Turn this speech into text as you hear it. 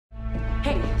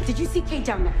Hey, did you see Kate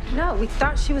down there? No, we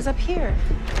thought she was up here.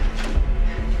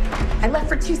 I left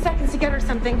for 2 seconds to get her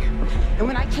something, and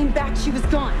when I came back, she was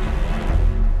gone.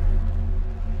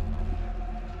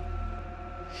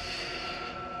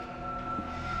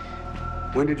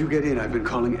 When did you get in? I've been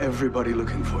calling everybody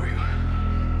looking for you.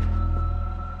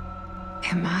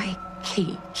 Am I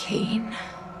Kate Kane?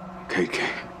 Kate Kane.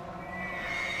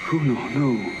 Who?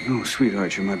 No,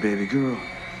 sweetheart, you're my baby girl.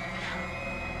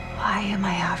 Why am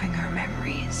I having her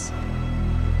memories?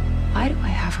 Why do I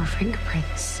have her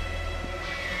fingerprints?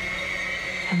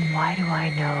 And why do I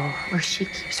know where she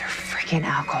keeps her freaking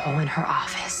alcohol in her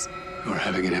office? You're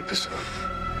having an episode.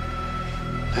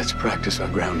 Let's practice our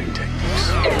grounding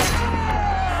techniques.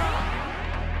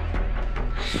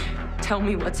 Tell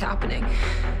me what's happening.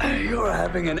 You're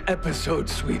having an episode,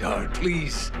 sweetheart,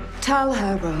 please. Tell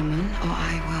her, Roman, or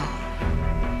I will.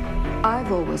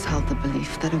 I've always held the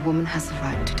belief that a woman has the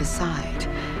right to decide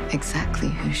exactly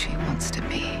who she wants to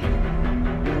be.